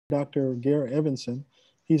Dr. Gare Evanson.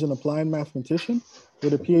 He's an applied mathematician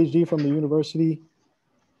with a PhD from the University.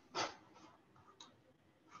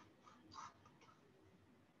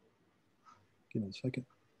 Give me a second.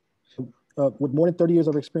 With more than 30 years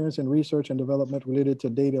of experience in research and development related to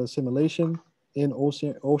data assimilation in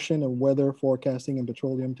ocean and weather forecasting and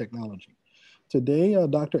petroleum technology. Today,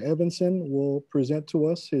 Dr. Evanson will present to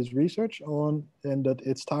us his research on, and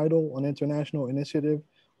its title, An International Initiative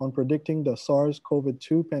on Predicting the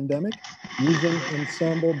SARS-CoV-2 Pandemic Using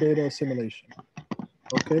Ensemble Data Assimilation.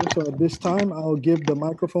 Okay, so at this time, I'll give the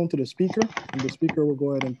microphone to the speaker, and the speaker will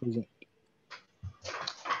go ahead and present.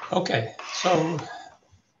 Okay, so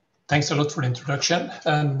thanks a lot for the introduction,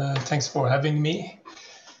 and thanks for having me.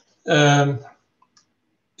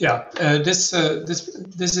 This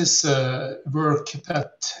is work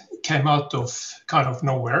that came out of kind of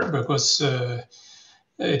nowhere, because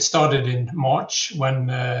it started in March when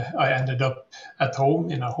I ended up at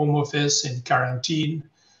home in a home office in quarantine,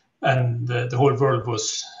 and the whole world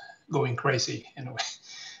was going crazy in a way.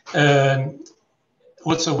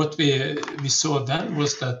 Also, what we saw then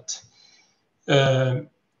was that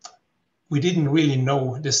we didn't really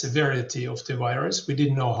know the severity of the virus. We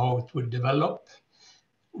didn't know how it would develop.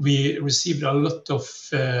 We received a lot of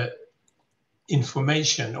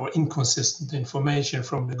information or inconsistent information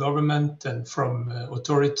from the government and from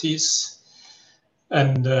authorities.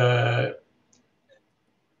 And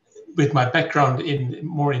with my background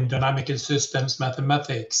more in dynamical systems,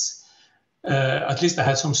 mathematics, at least I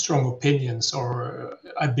had some strong opinions, or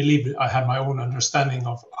I believe I had my own understanding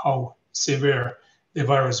of how severe the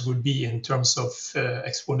virus would be in terms of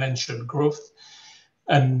exponential growth.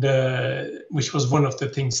 And which was one of the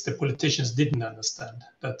things the politicians didn't understand,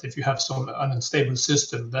 that if you have some unstable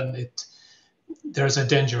system, then there's a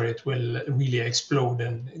danger it will really explode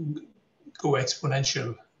and go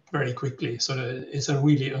exponential very quickly. So it's a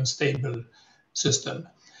really unstable system.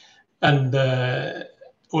 And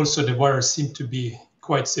also the virus seemed to be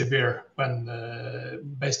quite severe when,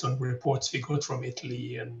 based on reports we got from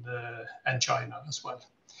Italy and China as well.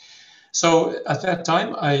 So at that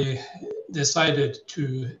time, I decided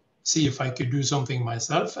to see if I could do something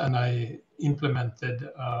myself, and I implemented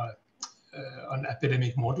an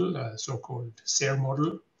epidemic model, a so-called SARE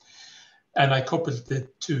model, and I coupled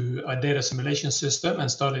it to a data assimilation system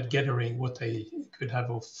and started gathering what I could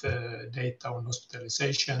have of data on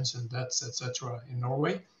hospitalizations and deaths, etc. in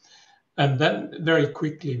Norway. And then very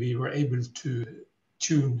quickly we were able to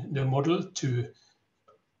tune the model to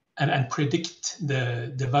and predict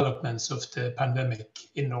the developments of the pandemic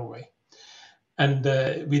in Norway. And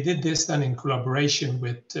we did this then in collaboration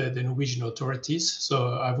with the Norwegian authorities.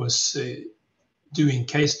 So I was doing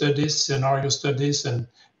case studies, scenario studies, and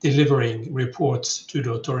delivering reports to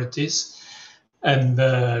the authorities, and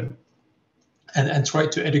try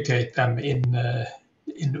to educate them in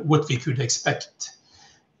what we could expect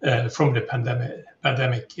from the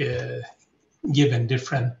pandemic given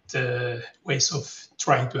different ways of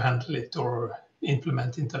trying to handle it or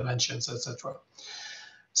implement interventions, etc.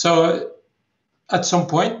 So at some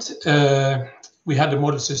point, we had the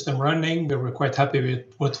model system running. We were quite happy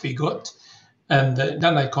with what we got. And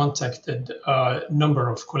then I contacted a number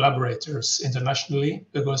of collaborators internationally,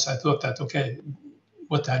 because I thought that, okay,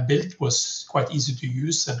 what I built was quite easy to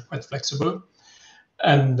use and quite flexible.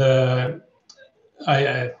 And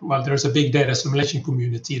well, there's a big data assimilation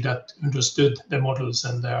community that understood the models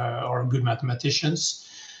and are good mathematicians.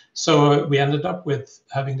 So we ended up with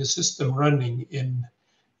having the system running in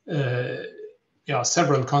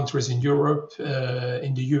several countries in Europe,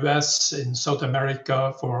 in the US, in South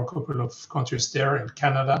America, for a couple of countries there, in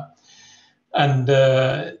Canada. And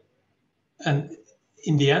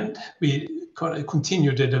in the end, we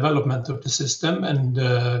continued the development of the system, and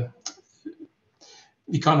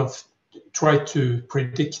we kind of try to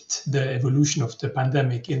predict the evolution of the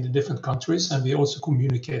pandemic in the different countries, and we also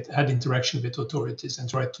had interaction with authorities and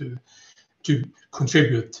try to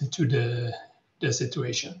contribute to the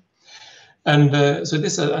situation. And so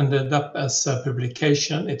this ended up as a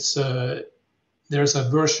publication. There's a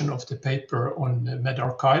version of the paper on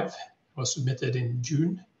medRxiv. It was submitted in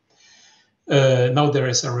June. Now there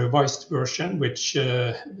is a revised version, which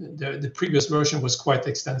the previous version was quite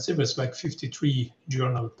extensive. It's like 53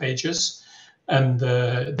 journal pages, and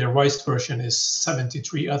the revised version is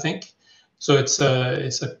 73, I think. So it's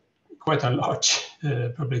quite a large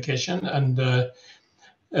publication, and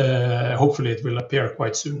hopefully it will appear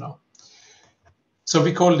quite soon now. So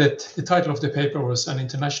we called it, the title of the paper was An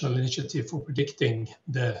International Initiative for Predicting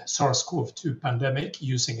the SARS-CoV-2 Pandemic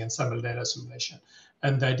Using Ensemble Data Assimilation.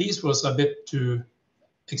 And the idea was a bit to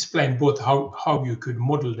explain both how you could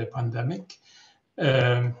model the pandemic,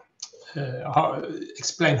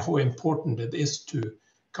 explain how important it is to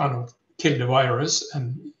kind of kill the virus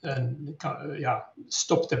and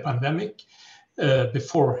stop the pandemic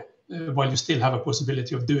before, while you still have a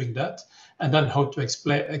possibility of doing that, and then how to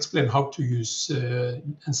explain how to use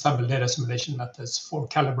ensemble data assimilation methods for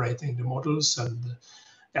calibrating the models, and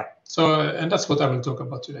and that's what I will talk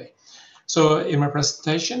about today. So in my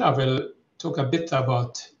presentation, I will talk a bit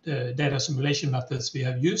about the data assimilation methods we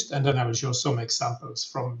have used, and then I will show some examples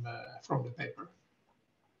from the paper.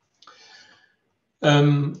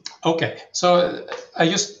 Okay, so I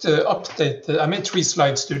just I made 3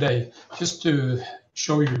 slides today just to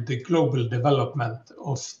show you the global development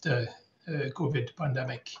of the COVID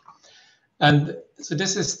pandemic. And so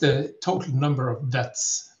this is the total number of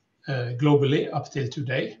deaths globally up till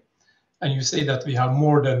today. And you see that we have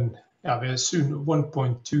more than, we are soon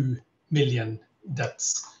 1.2 million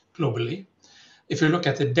deaths globally. If you look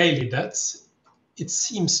at the daily deaths, it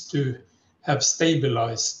seems to have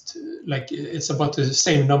stabilized, like it's about the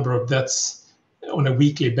same number of deaths on a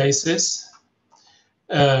weekly basis.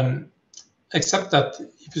 Except that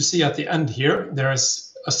if you see at the end here, there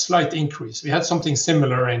is a slight increase. We had something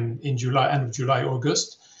similar in July, end of July,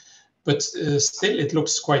 August, but still it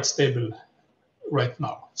looks quite stable right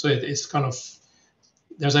now. So it's kind of,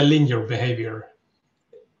 there's a linear behavior,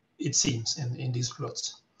 it seems, in these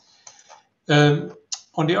plots.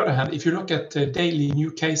 On the other hand, if you look at the daily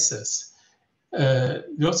new cases,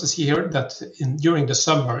 we also see here that during the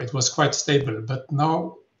summer it was quite stable, but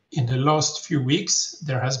now in the last few weeks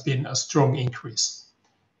there has been a strong increase,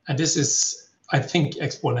 and this is, I think,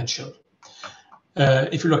 exponential.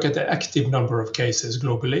 If you look at the active number of cases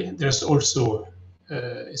globally, there's also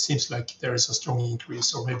it seems like there is a strong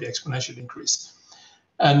increase, or maybe exponential increase,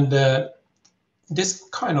 and this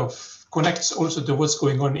kind of connects also to what's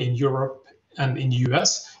going on in Europe and in the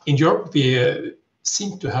US. In Europe, we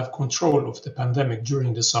seem to have control of the pandemic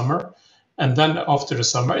during the summer, and then after the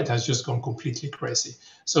summer, it has just gone completely crazy.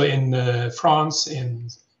 So in France, in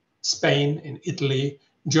Spain, in Italy,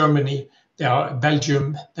 Germany,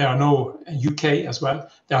 Belgium, there are no, UK as well,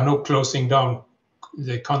 they are now closing down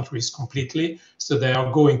the countries completely. So they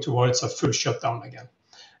are going towards a full shutdown again.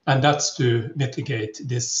 And that's to mitigate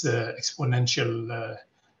this exponential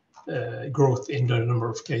growth in the number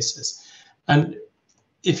of cases. And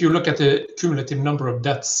if you look at the cumulative number of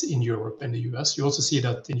deaths in Europe and the US, you also see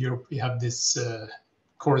that in Europe we have this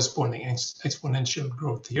corresponding exponential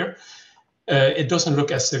growth here. It doesn't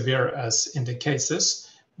look as severe as in the cases,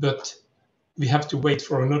 but we have to wait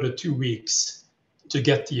for another 2 weeks to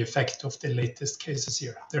get the effect of the latest cases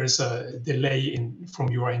here. There is a delay from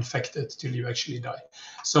you are infected till you actually die.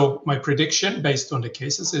 So my prediction based on the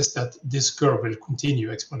cases is that this curve will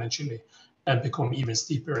continue exponentially and become even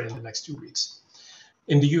steeper in the next 2 weeks.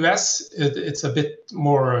 In the US, it's a bit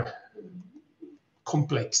more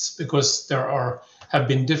complex because there have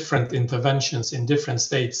been different interventions in different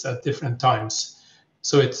states at different times.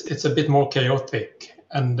 So it's a bit more chaotic,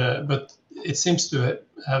 and but it seems to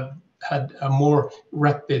have had a more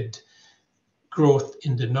rapid growth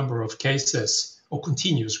in the number of cases, or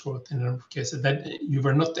continuous growth in the number of cases, that you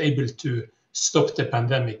were not able to stop the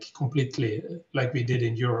pandemic completely like we did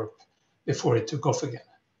in Europe before it took off again.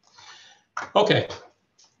 Okay,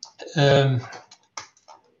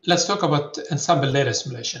 let's talk about ensemble data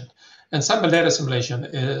assimilation. Ensemble data assimilation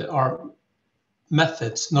are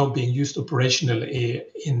methods now being used operationally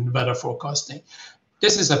in weather forecasting.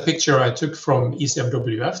 This is a picture I took from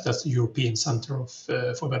ECMWF, that's the European Centre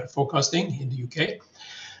for Weather Forecasting in the UK.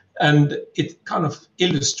 And it kind of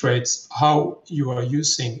illustrates how you are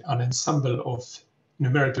using an ensemble of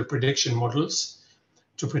numerical prediction models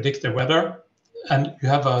to predict the weather. And you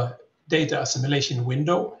have a data assimilation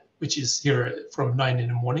window, which is here from 9 in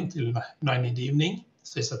the morning till 9 in the evening.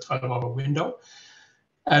 So it's a 12-hour window.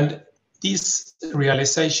 And these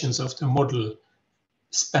realizations of the model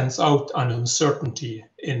spans out an uncertainty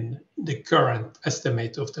in the current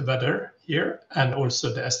estimate of the weather here, and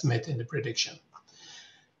also the estimate in the prediction.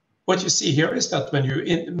 What you see here is that when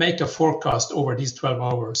you make a forecast over these 12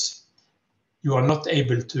 hours, you are not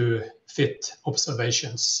able to fit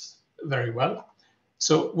observations very well.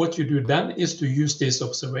 So what you do then is to use these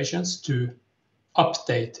observations to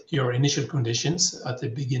update your initial conditions at the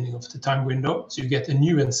beginning of the time window. So you get a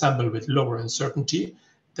new ensemble with lower uncertainty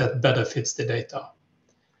that better fits the data.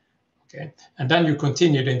 Okay, and then you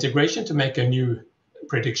continue the integration to make a new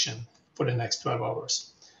prediction for the next 12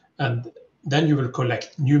 hours. And then you will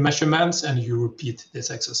collect new measurements and you repeat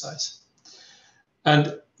this exercise.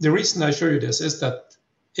 And the reason I show you this is that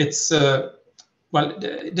it's Well,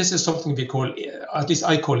 this is something we call, at least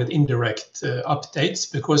I call it indirect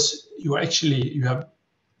updates, because you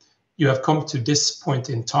have come to this point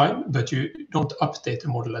in time, but you don't update the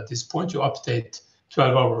model at this point. You update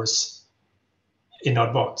 12 hours in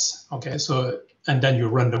advance. Okay, so and then you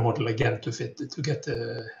run the model again to get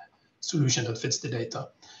the solution that fits the data,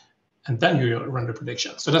 and then you run the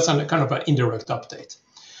prediction. So that's kind of an indirect update.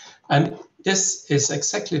 And this is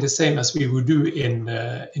exactly the same as we would do in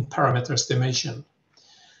parameter estimation.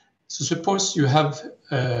 So suppose you have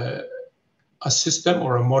a system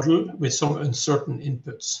or a model with some uncertain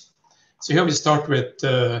inputs. So here we start with,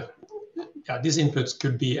 these inputs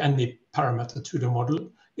could be any parameter to the model.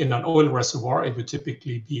 In an oil reservoir, it would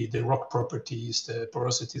typically be the rock properties, the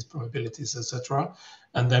porosities, probabilities, etc.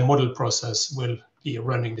 And the model process will be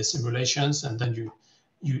running the simulations, and then you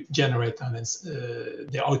generate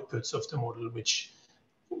the outputs of the model, which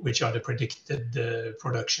are the predicted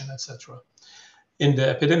production, etc. In the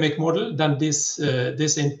epidemic model, then this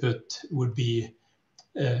input would be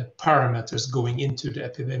parameters going into the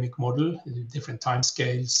epidemic model, different time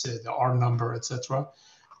scales, the R number, etc.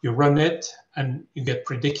 You run it, and you get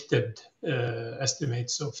predicted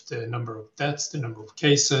estimates of the number of deaths, the number of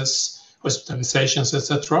cases, hospitalizations,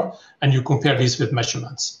 etc. And you compare these with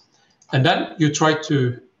measurements. And then you try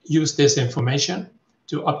to use this information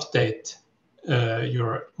to update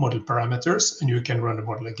your model parameters, and you can run the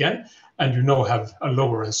model again, and you now have a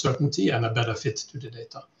lower uncertainty and a better fit to the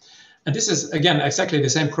data. And this is, again, exactly the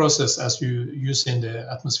same process as you use in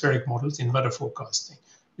the atmospheric models in weather forecasting.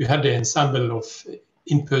 You have the ensemble of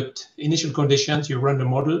input initial conditions, you run the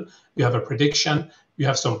model, you have a prediction, you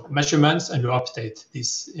have some measurements, and you update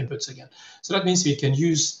these inputs again. So that means we can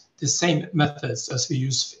use the same methods as we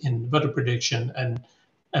use in weather prediction and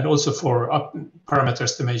also for parameter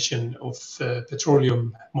estimation of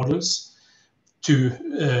petroleum models to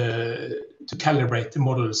calibrate the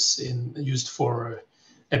models used for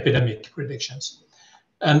epidemic predictions.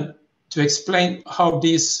 And to explain how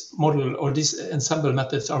these model or these ensemble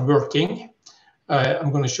methods are working,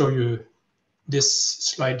 I'm going to show you this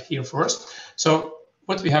slide here first. So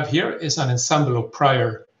what we have here is an ensemble of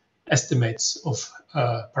prior estimates of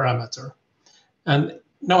a parameter. And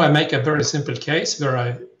now I make a very simple case where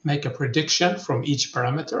I make a prediction from each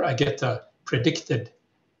parameter. I get a predicted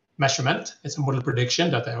measurement. It's a model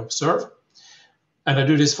prediction that I observe. And I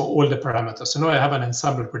do this for all the parameters. So now I have an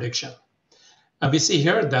ensemble prediction. And we see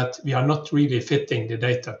here that we are not really fitting the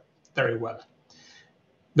data very well.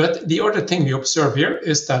 But the other thing we observe here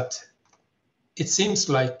is that it seems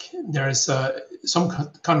like there is some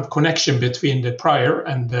kind of connection between the prior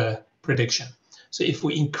and the prediction. So if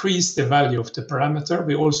we increase the value of the parameter,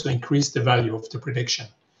 we also increase the value of the prediction.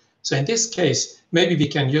 So in this case, maybe we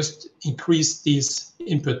can just increase these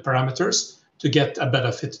input parameters to get a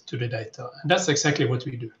better fit to the data. And that's exactly what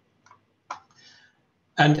we do.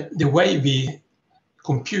 And the way we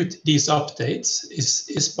compute these updates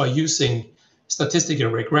is by using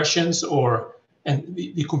statistical regressions, and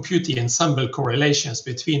we compute the ensemble correlations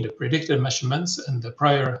between the predicted measurements and the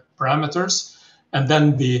prior parameters. And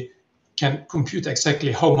then we can compute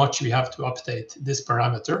exactly how much we have to update this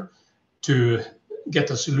parameter to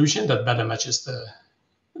get a solution that better matches the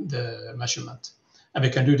measurement. And we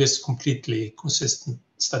can do this completely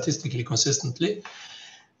statistically consistently.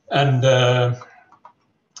 And of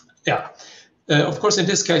course, in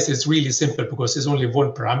this case, it's really simple because it's only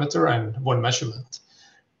one parameter and one measurement.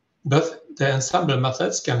 But the ensemble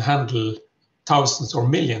methods can handle thousands or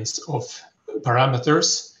millions of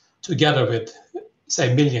parameters together with,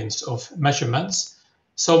 say, millions of measurements.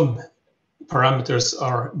 Some parameters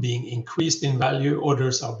are being increased in value,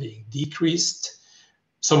 others are being decreased.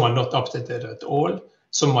 Some are not updated at all.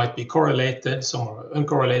 Some might be correlated, some are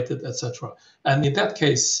uncorrelated, etc. And in that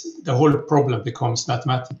case, the whole problem becomes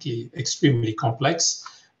mathematically extremely complex,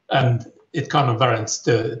 and it kind of warrants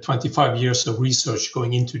the 25 years of research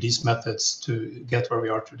going into these methods to get where we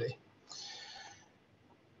are today.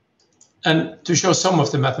 And to show some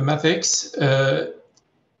of the mathematics,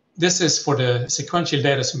 this is for the sequential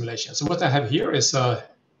data simulation. So what I have here is a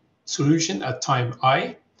solution at time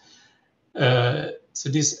I. So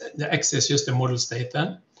the X is just the model state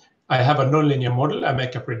then. I have a nonlinear model, I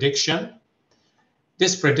make a prediction.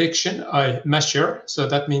 This prediction I measure, so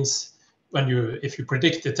that means if you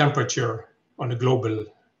predict the temperature in a global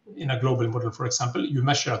model, for example, you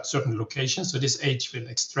measure at certain locations. So this H will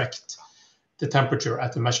extract the temperature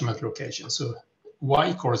at the measurement location. So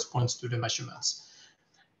Y corresponds to the measurements.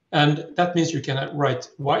 And that means you can write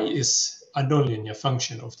Y is a nonlinear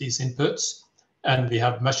function of these inputs, and we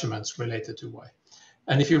have measurements related to Y.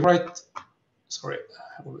 And if you write, sorry,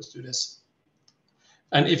 I always do this.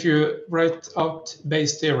 And if you write out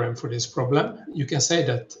Bayes' theorem for this problem, you can say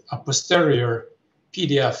that a posterior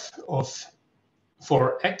PDF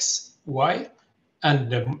for x, y,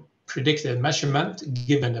 and the predicted measurement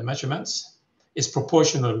given the measurements is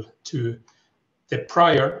proportional to the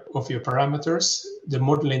prior of your parameters, the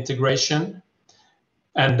model integration,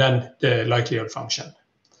 and then the likelihood function.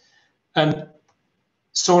 And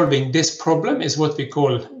solving this problem is what we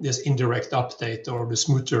call this indirect update, or the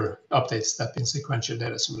smoother update step in sequential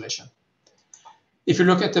data assimilation. If you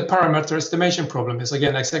look at the parameter estimation problem, it's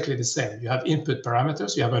again exactly the same. You have input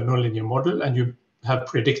parameters, you have a nonlinear model, and you have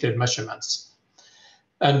predicted measurements.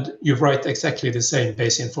 And you write exactly the same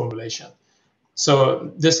Bayesian formulation.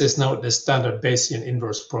 So this is now the standard Bayesian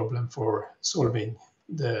inverse problem for solving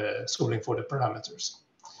for the parameters.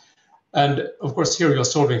 And of course, here you're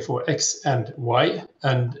solving for x and y.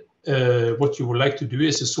 And what you would like to do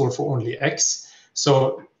is to solve for only x.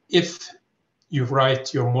 So if you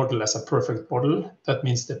write your model as a perfect model, that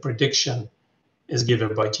means the prediction is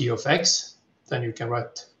given by g of x. Then you can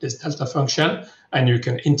write this delta function, and you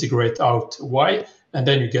can integrate out y, and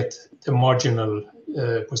then you get the marginal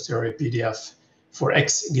posterior PDF for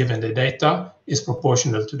x given the data is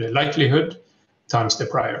proportional to the likelihood times the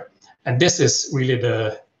prior. And this is really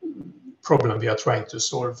the problem we are trying to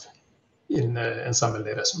solve in ensemble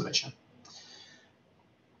data assimilation.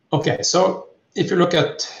 Okay, so if you look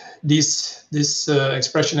at this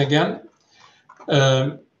expression again,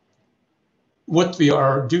 what we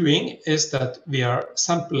are doing is that we are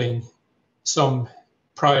sampling some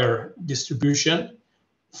prior distribution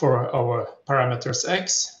for our parameters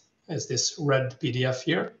x, as this red PDF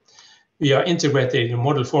here. We are integrating the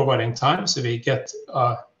model forward in time, so we get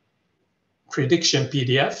a prediction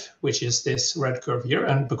PDF, which is this red curve here.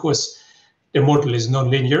 And because the model is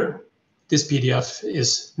nonlinear, this PDF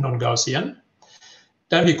is non-Gaussian.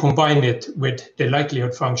 Then we combine it with the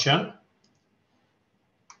likelihood function,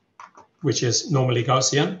 which is normally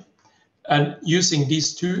Gaussian. And using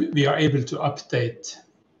these two, we are able to update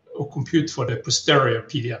or compute for the posterior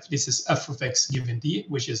PDF. This is f of x given d,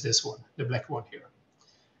 which is this one, the black one here.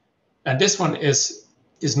 And this one is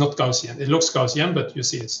not Gaussian. It looks Gaussian, but you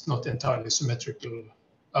see it's not entirely symmetrical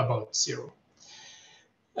about 0.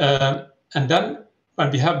 And then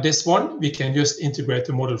when we have this one, we can just integrate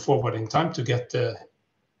the model forward in time to get the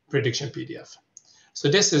prediction PDF.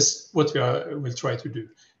 So this is what we'll try to do.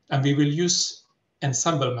 And we will use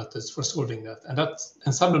ensemble methods for solving that. And that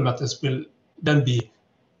ensemble methods will then be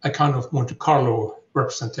a kind of Monte Carlo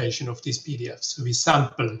representation of these PDFs. So we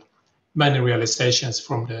sample many realizations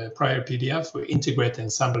from the prior PDF, we integrate the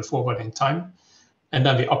ensemble forward in time, and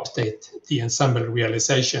then we update the ensemble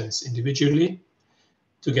realizations individually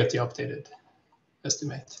to get the updated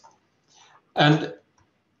estimate. And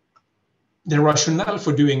the rationale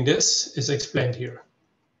for doing this is explained here.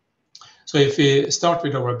 So if we start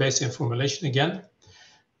with our Bayesian formulation again,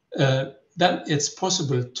 then it's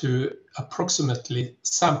possible to approximately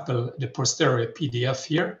sample the posterior PDF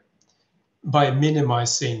here by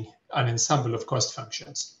minimizing an ensemble of cost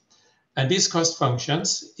functions. And these cost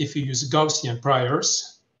functions, if you use Gaussian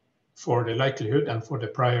priors for the likelihood and for the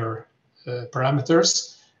prior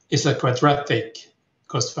parameters, is a quadratic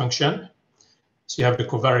cost function. So you have the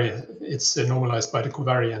covariance, it's normalized by the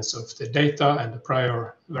covariance of the data and the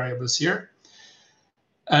prior variables here.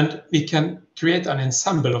 And we can create an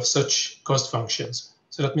ensemble of such cost functions.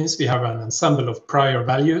 So that means we have an ensemble of prior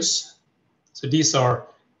values. So these are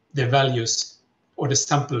the values or the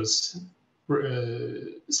samples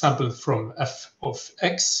sampled from f of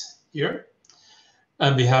x here.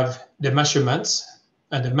 And we have the measurements,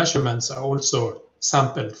 and the measurements are also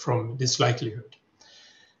sampled from this likelihood.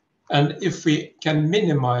 And if we can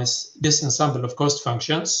minimize this ensemble of cost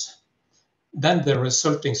functions, then the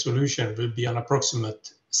resulting solution will be an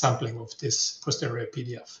approximate sampling of this posterior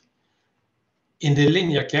PDF. In the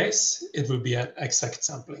linear case, it will be an exact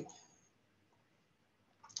sampling.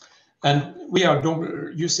 And we are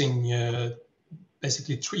using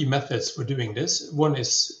basically 3 methods for doing this. One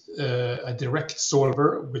is a direct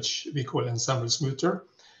solver, which we call ensemble smoother.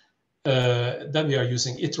 Then we are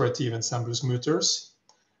using iterative ensemble smoothers.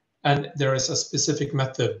 And there is a specific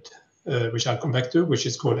method, which I'll come back to, which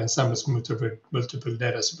is called ensemble smoother with multiple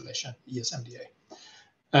data assimilation, ESMDA.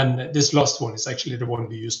 And this last one is actually the one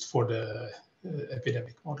we used for the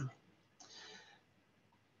epidemic model.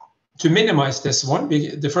 To minimize this one,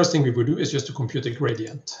 the first thing we would do is just to compute a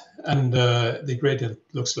gradient. And the gradient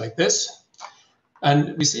looks like this.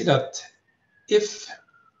 And we see that if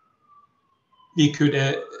we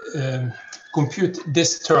could compute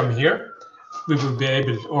this term here, we will be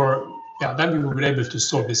able, then we will be able to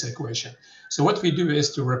solve this equation. So what we do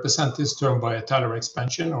is to represent this term by a Taylor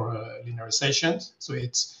expansion or a linearization. So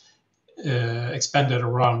it's expanded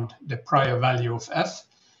around the prior value of f.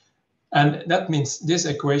 And that means this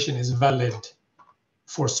equation is valid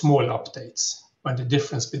for small updates when the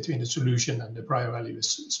difference between the solution and the prior value is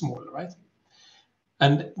small, right?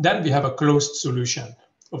 And then we have a closed solution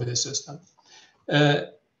of this system.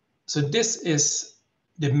 So this is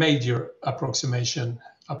the major approximation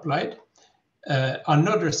applied.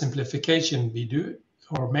 Another simplification we do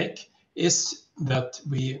or make is that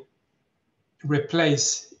we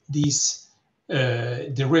replace these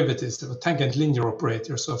derivatives, the tangent linear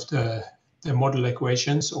operators of the model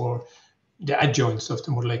equations, or the adjoints of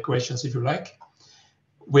the model equations, if you like,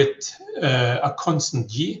 with a constant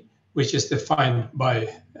g, which is defined by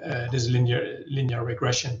this linear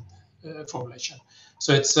regression formulation.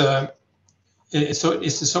 So it's the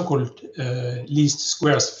so-called least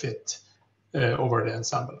squares fit over the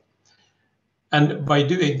ensemble. And by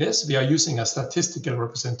doing this, we are using a statistical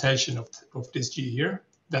representation of this g here,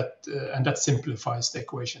 and that simplifies the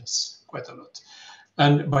equations quite a lot.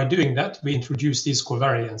 And by doing that, we introduce these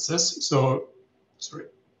covariances.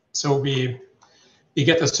 So we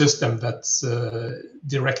get a system that's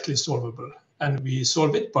directly solvable. And we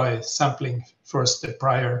solve it by sampling first the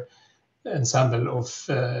prior ensemble of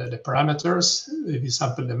the parameters. We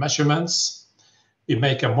sample the measurements. We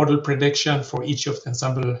make a model prediction for each of the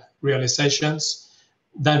ensemble realizations.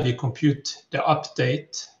 Then we compute the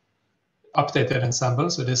updated ensemble.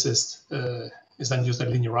 So this is then just a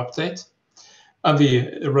linear update. And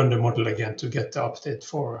we run the model again to get the update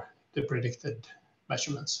for the predicted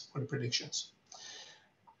measurements or the predictions.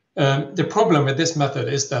 The problem with this method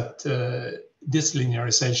is that this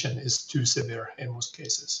linearization is too severe in most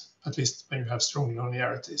cases, at least when you have strong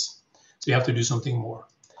nonlinearities. So you have to do something more.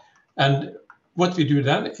 And what we do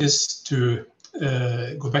then is to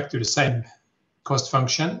go back to the same cost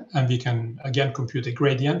function, and we can again compute a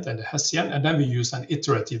gradient and a Hessian, and then we use an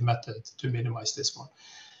iterative method to minimize this one.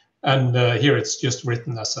 And here it's just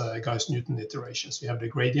written as a Gauss-Newton iteration. So you have the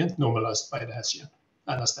gradient normalized by the Hessian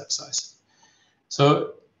and a step size.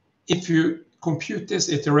 So if you compute this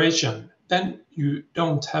iteration, then you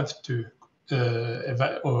don't have to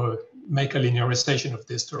or make a linearization of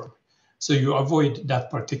this term. So you avoid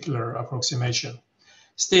that particular approximation.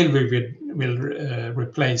 Still, we will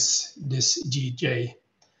replace this Gj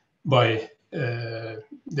by the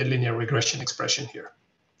linear regression expression here.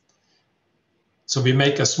 So we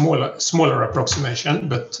make a smaller approximation,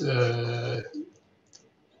 but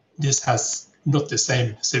this has not the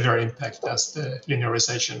same severe impact as the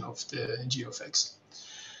linearization of the g of x.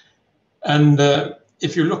 And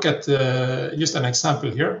if you look at just an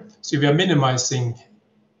example here, so we are minimizing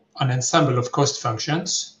an ensemble of cost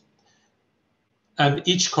functions, and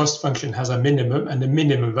each cost function has a minimum, and the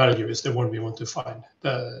minimum value is the one we want to find.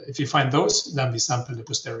 If you find those, then we sample the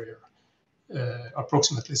posterior,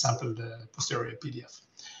 approximately sample the posterior PDF.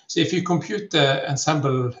 So if you compute the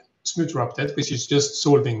ensemble smoother update, which is just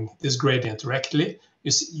solving this gradient directly,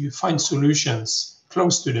 you find solutions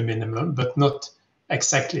close to the minimum, but not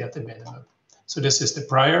exactly at the minimum. So this is the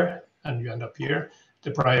prior, and you end up here.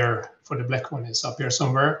 The prior for the black one is up here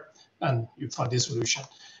somewhere, and you find this solution.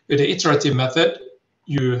 With the iterative method,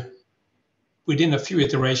 you, within a few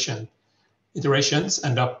iterations,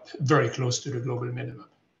 end up very close to the global minimum.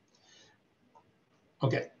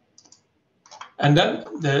 Okay. And then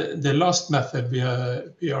the last method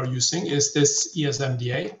we are using is this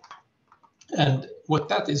ESMDA. And what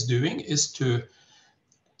that is doing is to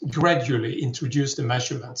gradually introduce the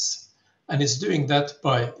measurements. And it's doing that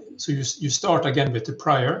by, so you start again with the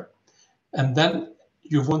prior, and then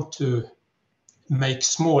you want to make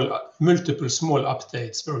multiple small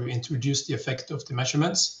updates where you introduce the effect of the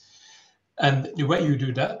measurements. And the way you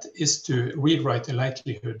do that is to rewrite the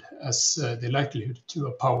likelihood as the likelihood to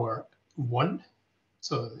a power 1.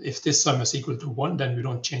 So if this sum is equal to 1, then we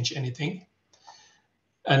don't change anything.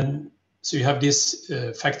 And so you have these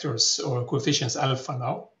factors or coefficients alpha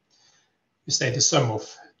now. You say the sum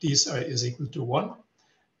of these is equal to 1.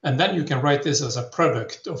 And then you can write this as a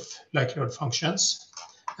product of likelihood functions.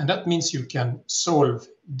 And that means you can solve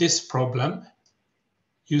this problem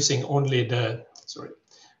using only the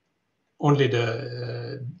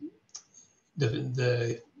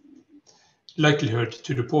likelihood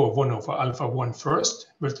to the power of 1 over alpha 1 first,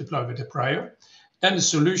 multiplied with the prior. Then the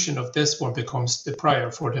solution of this one becomes the prior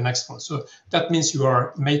for the next one. So that means you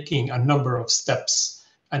are making a number of steps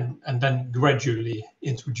and then gradually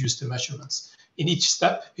introduce the measurements. In each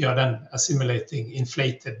step, we are then assimilating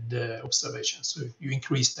inflated observations. So you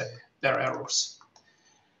increase their errors.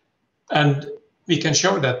 And we can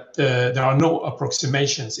show that there are no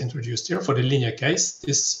approximations introduced here. For the linear case,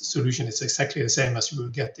 this solution is exactly the same as you will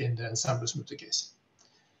get in the ensemble smoother case.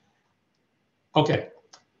 Okay,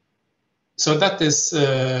 so that is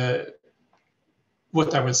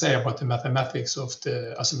what I will say about the mathematics of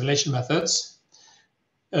the assimilation methods.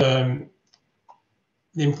 The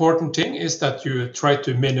important thing is that you try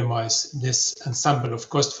to minimize this ensemble of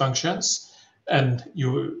cost functions, and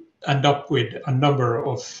you end up with a number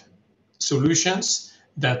of solutions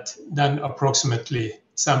that then approximately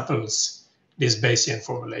samples this Bayesian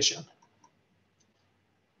formulation.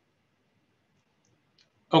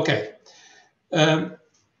 Okay, then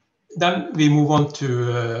we move on to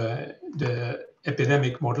the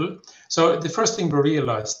epidemic model. So the first thing we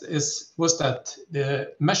realized was that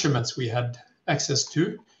the measurements we had access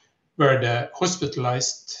to were the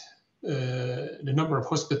hospitalized, the number of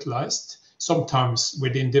hospitalized, sometimes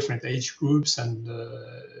within different age groups and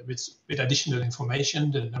with additional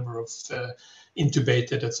information, the number of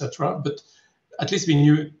intubated, etc. But at least we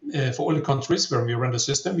knew for all the countries where we run the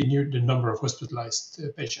system, we knew the number of hospitalized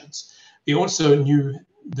patients. We also knew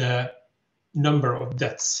the number of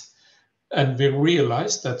deaths. And we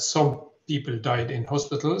realized that some people died in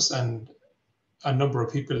hospitals and a number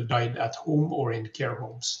of people died at home or in care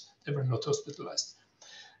homes. They were not hospitalized.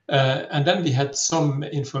 And then we had some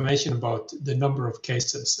information about the number of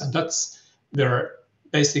cases, and that's where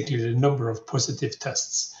basically the number of positive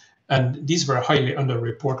tests. And these were highly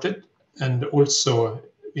underreported. And also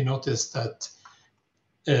we noticed that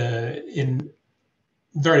in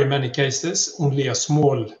very many cases, only a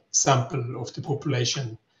small sample of the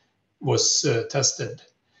population was tested.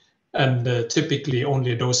 And typically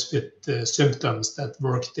only those with symptoms that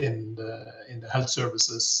worked in the health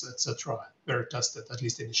services, etc., were tested, at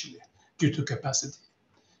least initially, due to capacity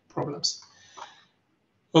problems.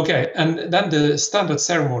 Okay, and then the standard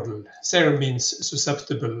SARE model. SARE means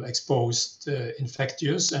susceptible, exposed,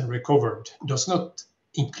 infectious, and recovered. Does not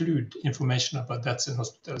include information about deaths and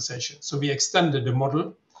hospitalization. So we extended the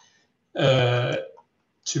model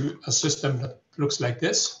to a system that looks like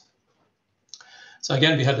this. So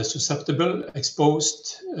again, we had a susceptible,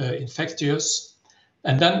 exposed, infectious,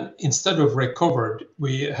 and then instead of recovered,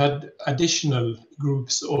 we had additional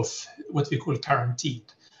groups of what we call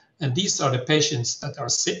quarantined. And these are the patients that are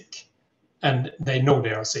sick and they know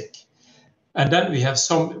they are sick. And then we have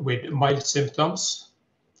some with mild symptoms,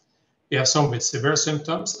 we have some with severe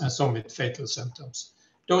symptoms, and some with fatal symptoms.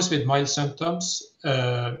 Those with mild symptoms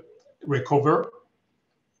recover,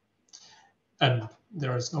 and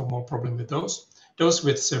there is no more problem with those. Those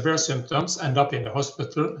with severe symptoms end up in the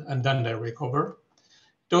hospital and then they recover.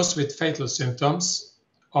 Those with fatal symptoms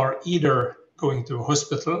are either going to a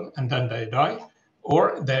hospital and then they die,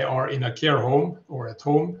 or they are in a care home or at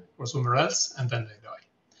home or somewhere else and then they die.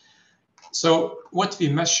 So what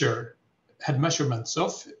we had measurements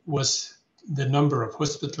of was the number of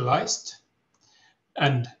hospitalized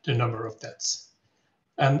and the number of deaths.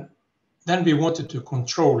 And then we wanted to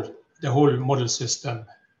control the whole model system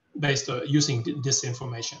based on using this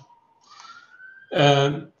information.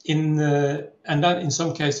 And then in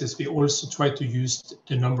some cases, we also tried to use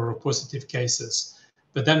the number of positive cases.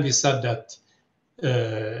 But then we said that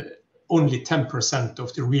only 10%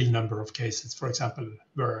 of the real number of cases, for example,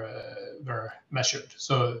 were measured.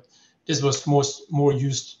 So this was more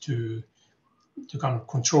used to kind of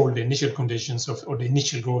control the initial conditions or the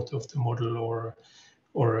initial growth of the model, or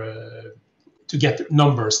to get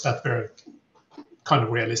numbers that were kind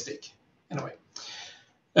of realistic in a way.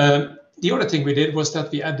 The other thing we did was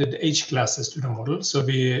that we added age classes to the model. So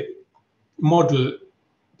we model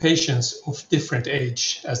patients of different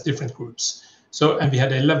age as different groups. So, and we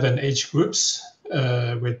had 11 age groups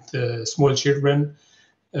with small children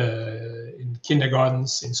in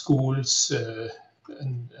kindergartens, in schools,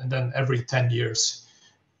 and then every 10 years,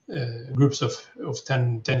 groups of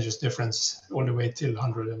 10 years difference, all the way till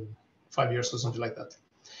 105 years or something like that.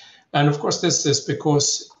 And of course, this is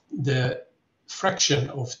because the fraction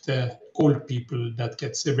of the old people that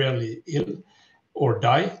get severely ill or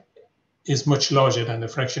die is much larger than the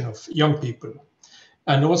fraction of young people.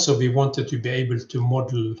 And also we wanted to be able to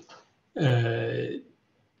model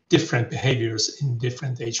different behaviors in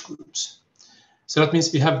different age groups. So that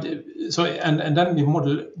means we have, and then we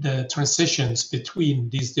model the transitions between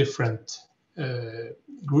these different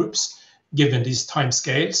groups, given these time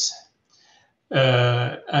scales.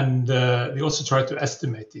 And we also try to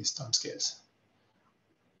estimate these time scales.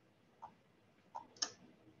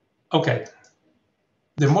 Okay,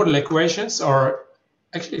 the model equations are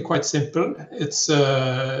actually quite simple. It's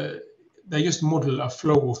they just model a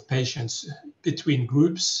flow of patients between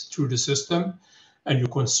groups through the system, and you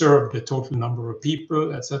conserve the total number of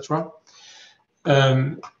people, etc.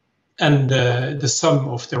 And the sum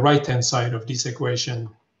of the right-hand side of this equation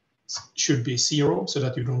should be 0, so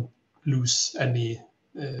that you don't lose anyone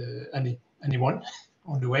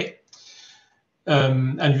on the way.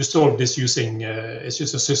 And you solve this using, it's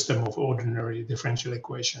just a system of ordinary differential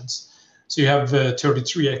equations. So you have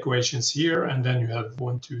 33 equations here, and then you have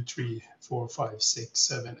 1, 2, 3, 4, 5, 6,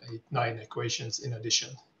 7, 8, 9 equations in addition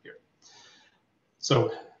here.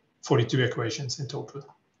 So 42 equations in total.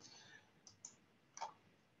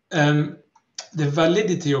 The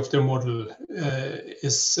validity of the model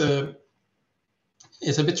is a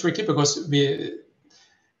bit tricky, because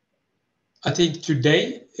I think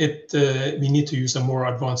today we need to use a more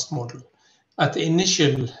advanced model. At the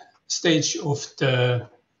initial stage of the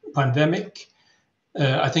pandemic,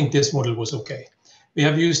 I think this model was okay. We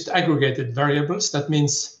have used aggregated variables. That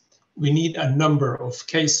means we need a number of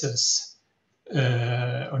cases,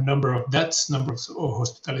 a number of deaths, number of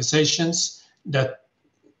hospitalizations that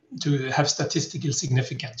to have statistical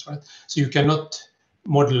significance, right? So you cannot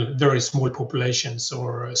model very small populations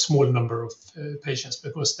or a small number of patients,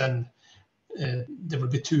 because then there will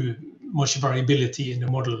be too much variability in the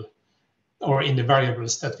model or in the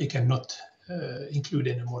variables that we cannot include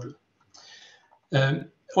in the model.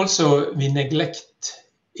 Also, we neglect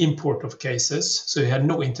import of cases, so we had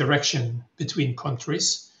no interaction between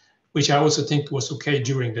countries, which I also think was okay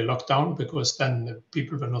during the lockdown, because then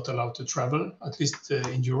people were not allowed to travel. At least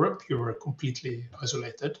in Europe, you were completely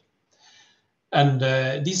isolated. And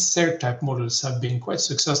these SARE-type models have been quite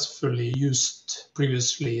successfully used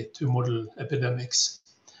previously to model epidemics.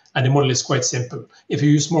 And the model is quite simple. If you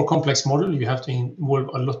use more complex model, you have to involve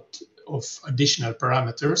a lot of additional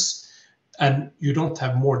parameters, and you don't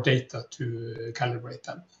have more data to calibrate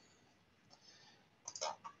them.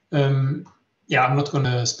 Yeah, I'm not going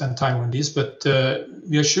to spend time on this, but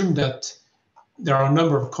we assume that there are a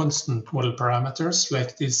number of constant model parameters,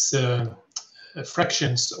 like these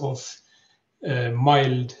fractions of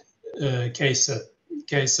mild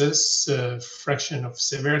cases, fraction of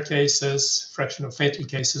severe cases, fraction of fatal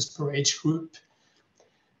cases per age group.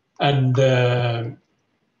 And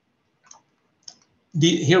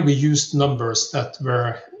here we used numbers that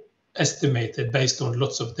were estimated based on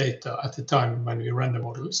lots of data at the time when we ran the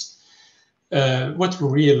models. What we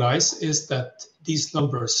realize is that these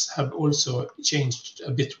numbers have also changed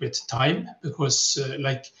a bit with time, because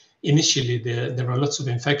like initially there were lots of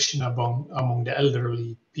infection among the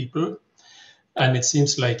elderly people, and it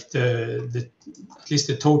seems like at least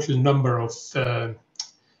the total number of the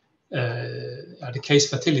case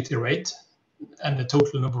fatality rate and the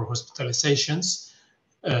total number of hospitalizations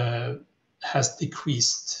has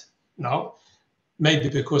decreased now. Maybe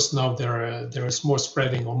because now there is more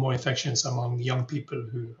spreading or more infections among young people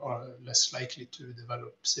who are less likely to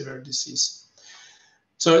develop severe disease.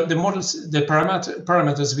 So the models, the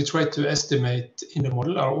parameters we try to estimate in the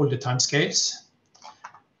model are all the time scales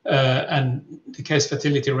and the case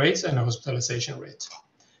fatality rates and the hospitalization rate.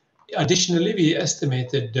 Additionally, we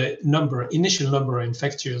estimated the initial number of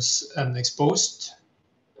infectious and exposed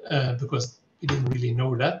because we didn't really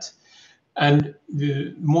know that. And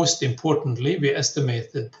most importantly, we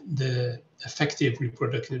estimated the effective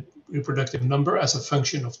reproductive number as a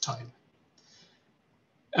function of time.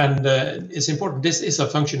 And it's important, this is a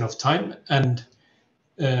function of time, and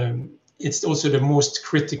it's also the most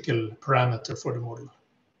critical parameter for the model.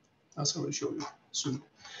 As I will show you soon.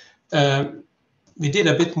 We did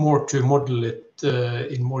a bit more to model it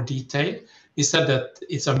in more detail. We said that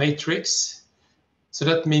it's a matrix. So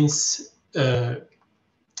that means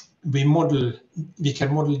we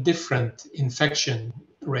can model different infection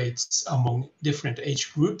rates among different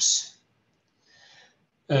age groups.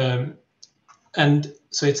 And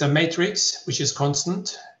so it's a matrix which is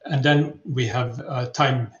constant, and then we have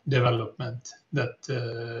time development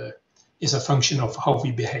that is a function of how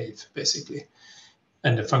we behave, basically,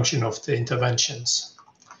 and a function of the interventions.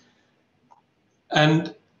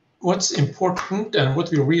 And what's important and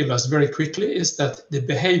what we realized very quickly is that the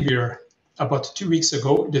behavior about 2 weeks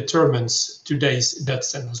ago determines today's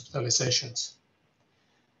deaths and hospitalizations.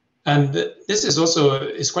 And this is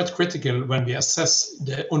also quite critical when we assess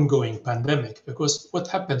the ongoing pandemic, because what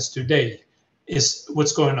happens today is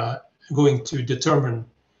what's going to determine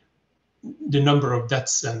the number of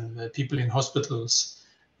deaths and people in hospitals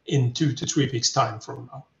in 2 to 3 weeks' time from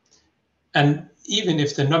now. And even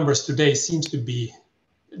if the numbers today seems to be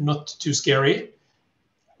not too scary,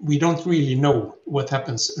 we don't really know what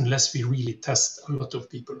happens unless we really test a lot of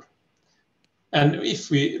people. And if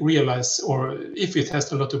we realize, or if we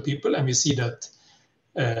test a lot of people and we see that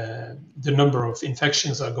the number of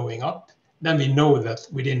infections are going up, then we know that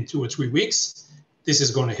within 2 or 3 weeks, this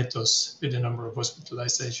is going to hit us with the number of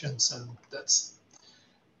hospitalizations and deaths.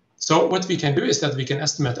 So what we can do is that we can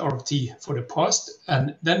estimate RT for the past,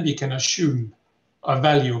 and then we can assume a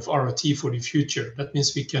value of RT for the future. That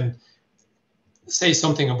means we can say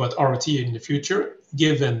something about RT in the future,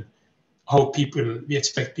 given how we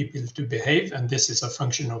expect people to behave, and this is a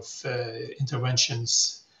function of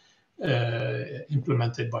interventions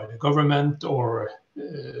implemented by the government or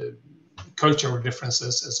cultural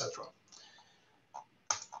differences, etc.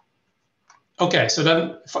 Okay, so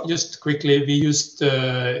then just quickly, we used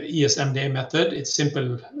the ESMDA method. It's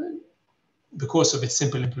simple because of its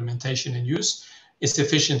simple implementation and use. It's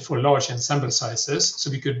efficient for large ensemble sizes.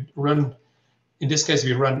 So we could run, in this case,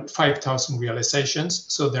 we run 5,000 realizations.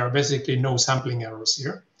 So there are basically no sampling errors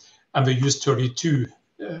here. And we used 32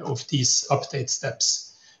 of these update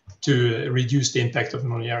steps to reduce the impact of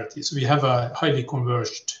nonlinearity. So we have a highly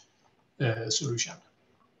converged solution.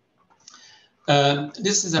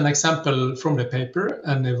 This is an example from the paper,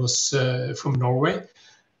 and it was from Norway.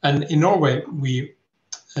 And in Norway,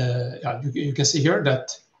 you can see here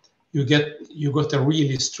that you got a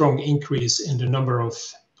really strong increase in the number of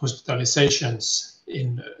hospitalizations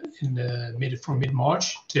from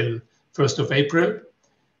mid-March till 1st of April,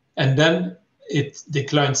 and then it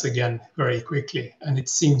declines again very quickly, and it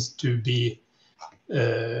seems to be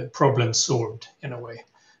problem solved in a way.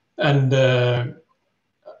 And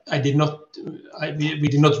we did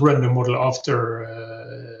not run the model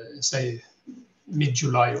after, say,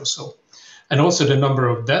 mid-July or so. And also the number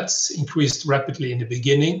of deaths increased rapidly in the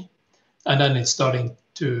beginning, and then it's starting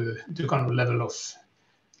to kind of level off.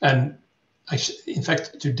 And in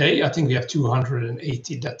fact, today, I think we have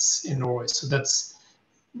 280 deaths in Norway. So that's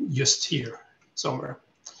just here somewhere.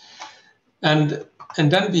 And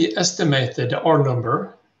then we estimated the R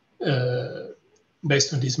number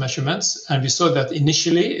based on these measurements. And we saw that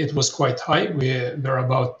initially it was quite high. We're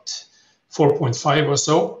about 4.5 or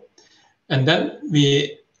so. And then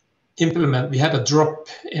we had a drop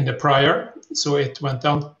in the prior. So it went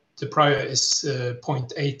down. The prior is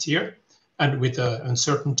 0.8 here, and with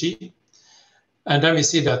uncertainty. And then we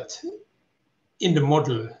see that in the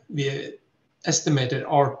model, we estimated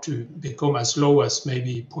R to become as low as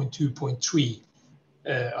maybe 0.2, 0.3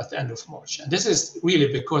 at the end of March. And this is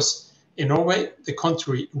really because in Norway, the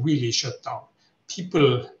country really shut down.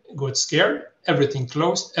 People got scared, everything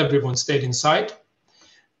closed, everyone stayed inside,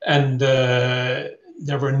 and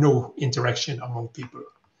there were no interaction among people.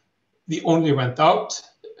 We only went out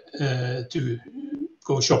to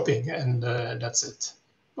go shopping, and that's it.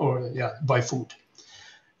 Or buy food.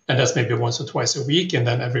 And that's maybe once or twice a week, and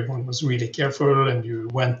then everyone was really careful, and you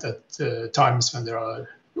went at times when there are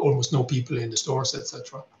almost no people in the stores,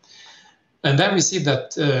 etc. And then we see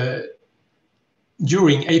that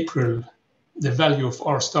during April, the value of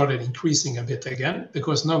R started increasing a bit again,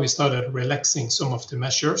 because now we started relaxing some of the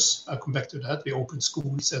measures. I'll come back to that. We opened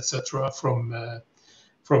schools, etc. from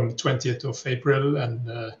 20th of April,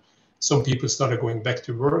 and some people started going back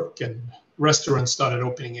to work, and restaurants started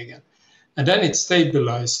opening again. And then it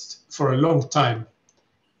stabilized for a long time,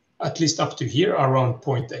 at least up to here, around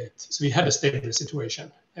 0.8. So we had a stable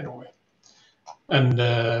situation in a way. And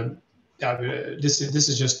this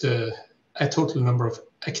is just a total number of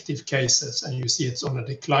active cases, and you see it's on a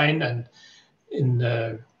decline. And in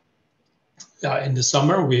the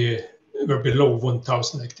summer, we were below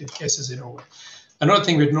 1,000 active cases in Norway. Another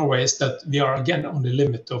thing with Norway is that we are again on the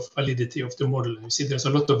limit of validity of the model. You see, there's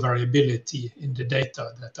a lot of variability in the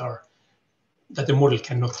data that the model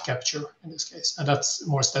cannot capture in this case, and that's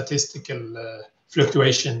more statistical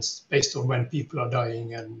fluctuations based on when people are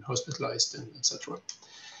dying and hospitalized, and etc.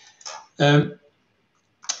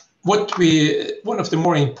 One of the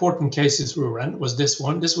more important cases we ran was this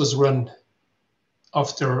one. This was run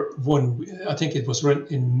after I think it was run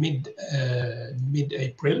in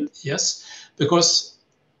mid-April, yes, because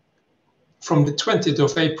from the 20th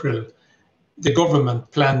of April, the government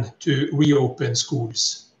planned to reopen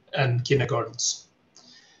schools and kindergartens.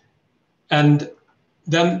 And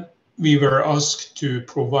then we were asked to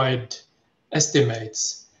provide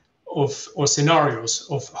estimates of, or scenarios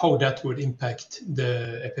of how that would impact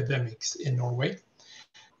the epidemics in Norway.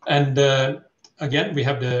 And again, we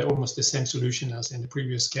have almost the same solution as in the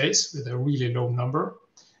previous case with a really low number.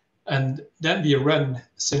 And then we ran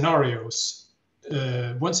scenarios.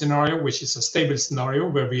 One scenario, which is a stable scenario,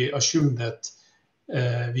 where we assume that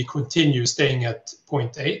we continue staying at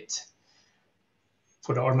 0.8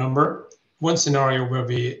 for the R number. One scenario where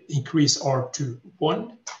we increase R to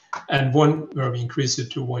 1, and one where we increase it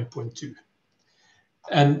to 1.2.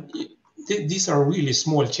 And these are really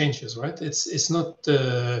small changes, right? It's not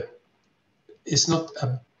is not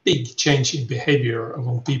a big change in behavior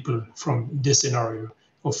among people from this scenario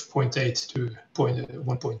of 0.8 to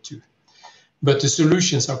 1.2. But the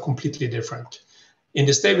solutions are completely different. In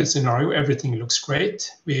the stable scenario, everything looks great.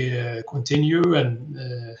 We continue,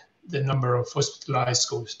 and the number of hospitalized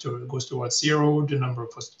goes towards zero. The number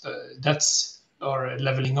of deaths are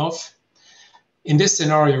leveling off. In this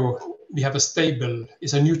scenario, we have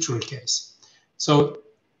a neutral case. So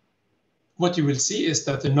what you will see is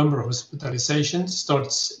that the number of hospitalizations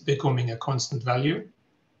starts becoming a constant value.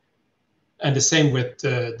 And the same with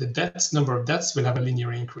the deaths. Number of deaths will have a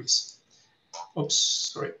linear increase. Oops,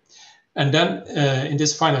 sorry. And then in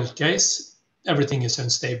this final case, everything is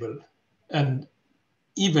unstable. And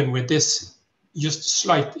even with this just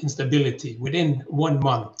slight instability, within 1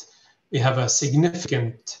 month, we have a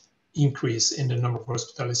significant increase in the number of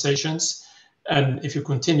hospitalizations. And if you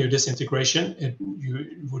continue this integration,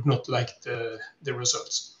 you would not like the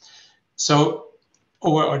results. So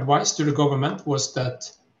our advice to the government was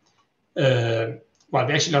that, well,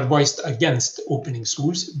 we actually advised against opening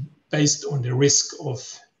schools based on the risk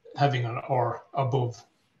of having an R above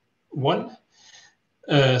 1.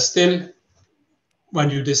 Still, when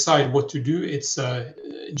you decide what to do, it's a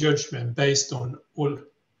judgment based on all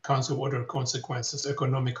kinds of other consequences,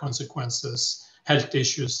 economic consequences, health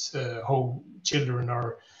issues, how children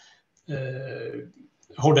are,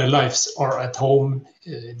 how their lives are at home,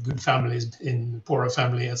 good families, in poorer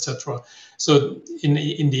family, etc. So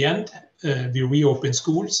in the end, we reopened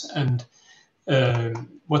schools, and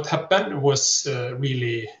what happened was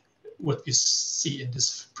really what we see in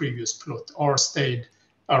this previous plot. R stayed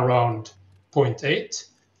around 0.8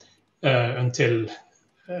 until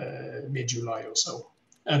mid-July or so.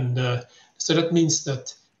 And so that means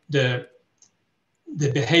that the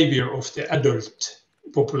behavior of the adult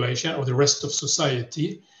population or the rest of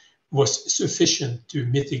society was sufficient to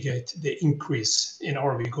mitigate the increase in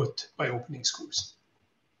R we got by opening schools.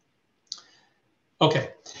 Okay.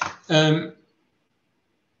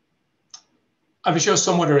 I will show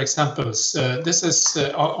some other examples. This is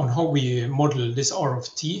on how we model this R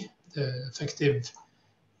of T, the effective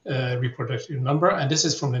reproductive number, and this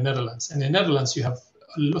is from the Netherlands. In the Netherlands, you have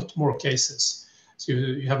a lot more cases. So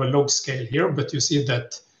you have a log scale here, but you see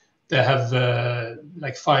that they have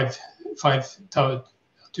like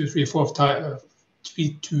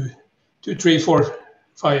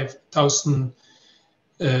 5,000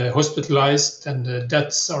 hospitalized, and the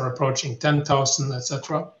deaths are approaching 10,000,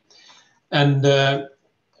 etc. And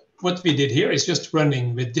what we did here is just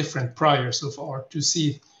running with different priors of R to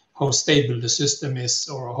see how stable the system is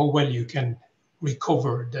or how well you can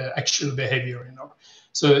recover the actual behavior in R.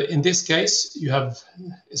 So in this case, you have,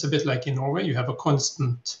 it's a bit like in Norway, you have a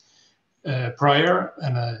constant prior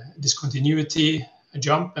and a discontinuity, a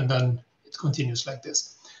jump, and then it continues like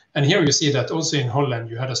this. And here you see that also in Holland,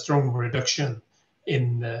 you had a strong reduction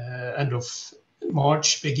in end of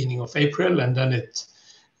March, beginning of April, and then it,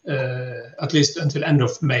 at least until end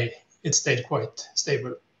of May, it stayed quite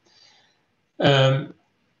stable.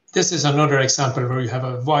 This is another example where you have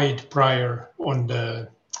a wide prior on the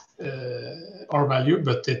R value,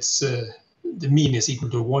 but it's the mean is equal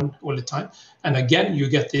to 1 all the time. And again, you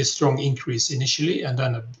get this strong increase initially and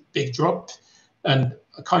then a big drop and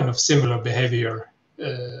a kind of similar behavior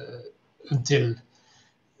until,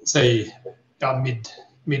 say,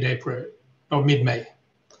 mid-April or mid-May.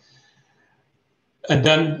 And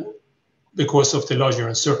then, because of the larger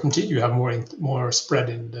uncertainty, you have more spread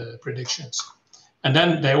in the predictions. And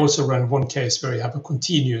then they also run one case where you have a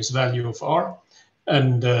continuous value of R,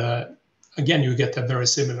 and again, you get a very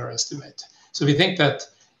similar estimate. So we think that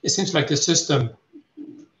it seems like the system,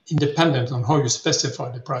 independent on how you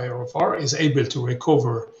specify the prior of R, is able to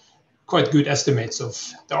recover quite good estimates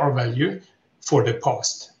of the R value for the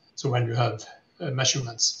past. So when you have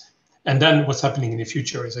measurements. And then what's happening in the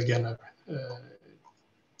future is again a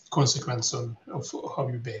consequence of how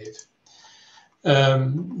you behave.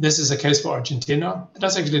 This is a case for Argentina.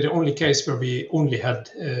 That's actually the only case where we only had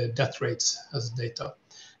death rates as data.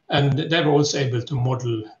 And they were also able to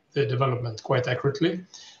model the development quite accurately.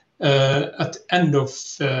 At end of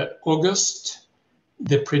August,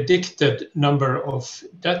 the predicted number of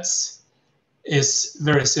deaths is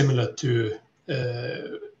very similar to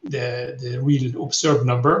the real observed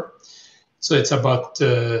number. So it's about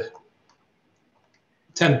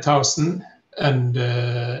 10,000,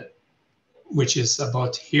 and which is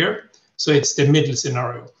about here. So it's the middle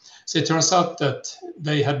scenario. So it turns out that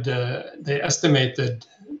they had they estimated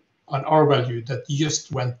an R value that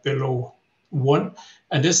just went below 1.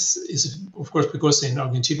 And this is, of course, because in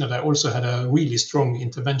Argentina, they also had a really strong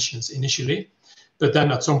interventions initially. But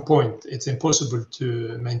then at some point, it's impossible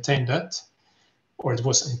to maintain that. or it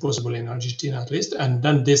was impossible in Argentina at least. And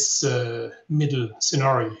then this middle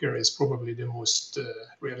scenario here is probably the most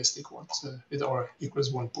realistic one, so with R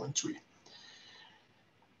equals 1.3.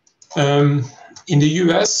 In the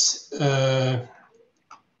US,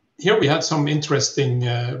 here we had some interesting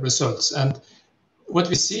results. And what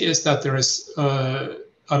we see is that there is a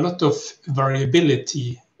lot of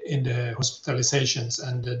variability in the hospitalizations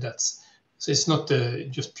and the deaths. So it's not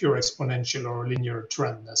just pure exponential or linear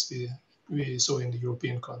trend as we saw in the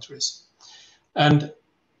European countries. And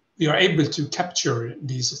we are able to capture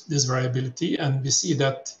this variability, and we see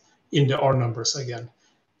that in the R numbers again.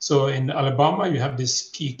 So in Alabama, you have this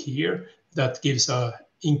peak here that gives an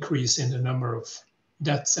increase in the number of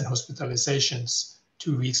deaths and hospitalizations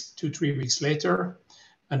 2 weeks to 3 weeks later,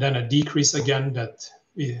 and then a decrease again that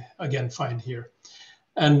we again find here.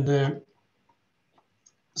 And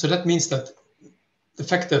so that means that the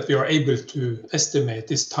fact that we are able to estimate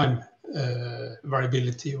this time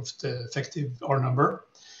variability of the effective R number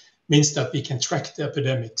means that we can track the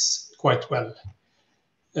epidemics quite well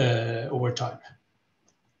over time.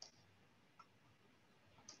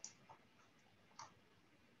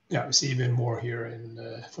 Yeah, we see even more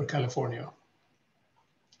here for California.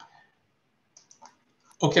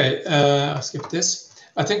 Okay, I'll skip this.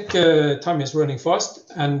 I think time is running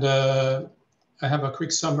fast, and I have a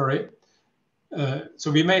quick summary.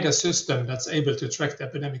 So we made a system that's able to track the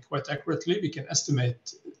epidemic quite accurately. We can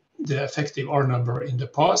estimate the effective R number in the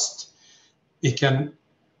past. We can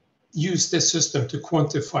use this system to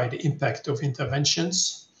quantify the impact of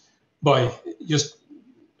interventions by just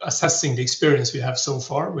assessing the experience we have so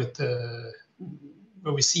far with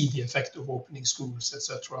where we see the effect of opening schools,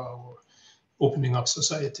 etc., or opening up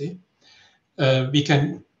society. We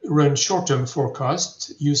can run short-term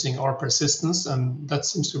forecasts using R persistence, and that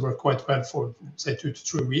seems to work quite well for, say, 2 to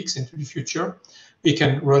 3 weeks into the future. We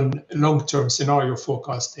can run long-term scenario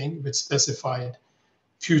forecasting with specified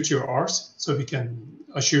future Rs, so we can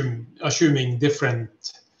assuming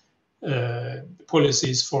different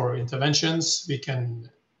policies for interventions, we can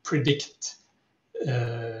predict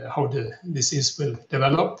how the disease will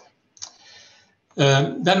develop.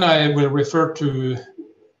 Then I will refer to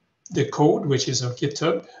the code, which is on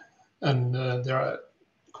GitHub, and there are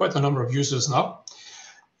quite a number of users now.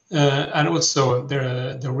 And also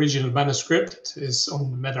the original manuscript is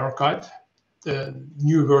on medRxiv. The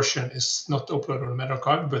new version is not uploaded on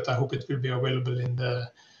medRxiv, but I hope it will be available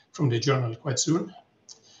from the journal quite soon.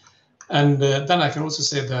 And then I can also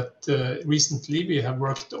say that recently we have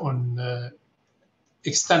worked on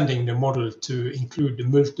extending the model to include the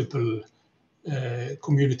multiple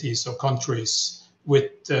communities or countries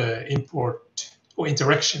with import or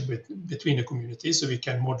interaction between the communities, so we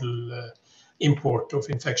can model import of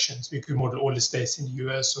infections. We could model all the states in the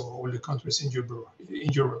US or all the countries in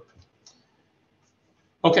Europe.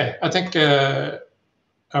 Okay, I think I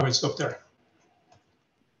will stop there.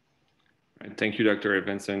 Right, thank you, Dr.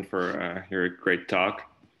 Vincent, for your great talk.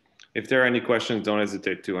 If there are any questions, don't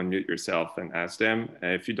hesitate to unmute yourself and ask them.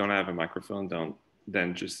 If you don't have a microphone,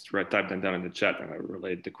 then just type them down in the chat and I will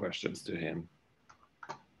relate the questions to him.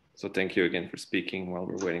 So thank you again for speaking while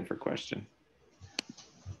we're waiting for questions.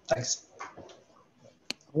 Thanks.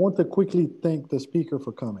 I want to quickly thank the speaker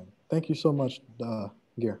for coming. Thank you so much,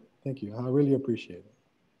 Geir. Thank you. I really appreciate it.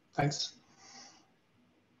 Thanks.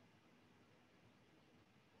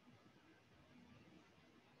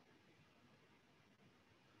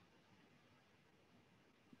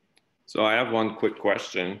 So I have one quick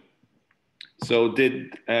question. So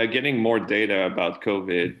did getting more data about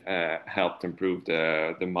COVID help improve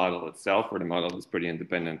the model itself, or the model is pretty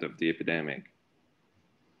independent of the epidemic?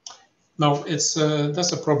 No, that's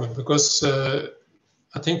a problem, because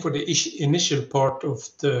I think for the initial part of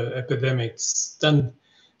the epidemics, then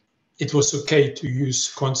it was okay to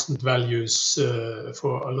use constant values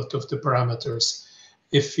for a lot of the parameters.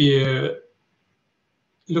 If you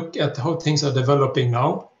look at how things are developing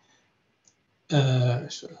now,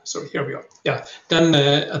 so here we are. Yeah, then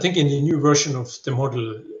I think in the new version of the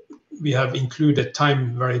model, we have included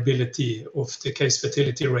time variability of the case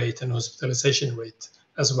fatality rate and hospitalization rate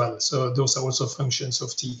as well. So those are also functions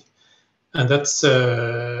of T. And that's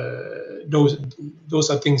those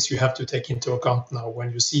are things you have to take into account now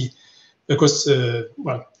when you see, because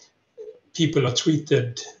well, people are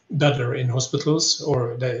treated better in hospitals,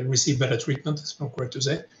 or they receive better treatment, it's not correct to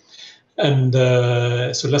say. And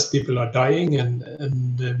so less people are dying,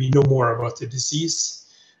 and we know more about the disease.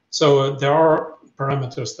 So there are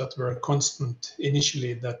parameters that were constant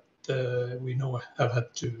initially that we know have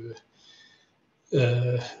had to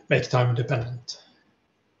make time dependent.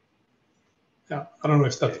 Yeah, I don't know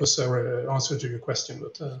if that was an answer to your question,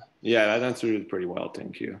 but yeah, that answered it pretty well.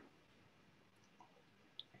 Thank you.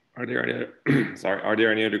 Are there any other, sorry, are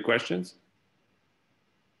there any other questions?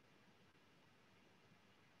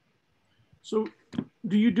 So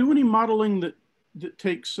do you do any modeling that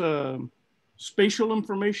takes spatial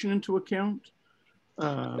information into account?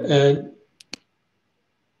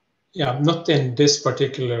 Yeah, not in this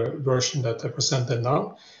particular version that I presented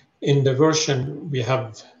now. In the version we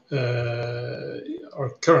have are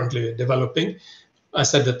currently developing, I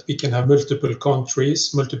said that we can have multiple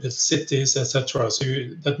countries, multiple cities, etc. So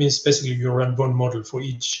that means basically you run one model for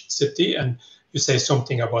each city and you say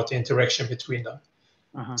something about the interaction between them.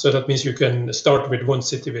 So that means you can start with one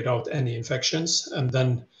city without any infections, and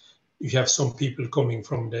then you have some people coming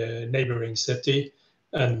from the neighboring city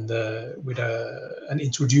and and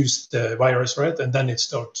introduce the virus, right? And then it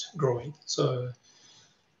starts growing. So,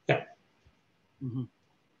 yeah. Mm-hmm.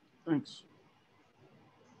 Thanks.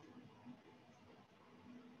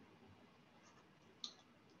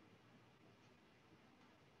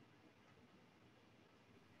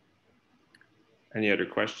 Any other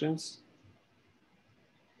questions?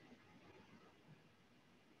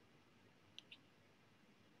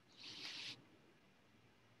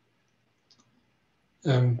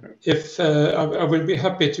 I will be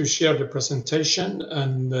happy to share the presentation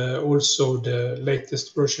and also the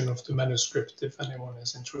latest version of the manuscript if anyone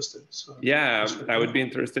is interested. So yeah, I would be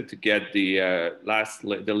interested to get the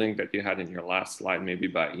the link that you had in your last slide, maybe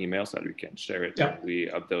by email, so that we can share it when we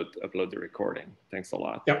upload the recording. Thanks a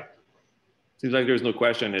lot. Yeah. Seems like there's no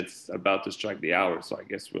question. It's about to strike the hour, so I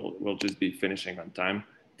guess we'll just be finishing on time.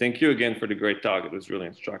 Thank you again for the great talk. It was really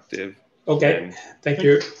instructive. Okay, thank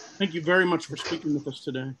you. Thank you very much for speaking with us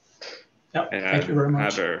today. Yeah, thank you very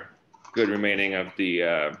much. Have a good remaining of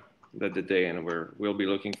the day, and we'll be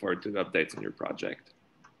looking forward to updates on your project.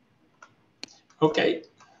 Okay,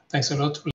 thanks a lot.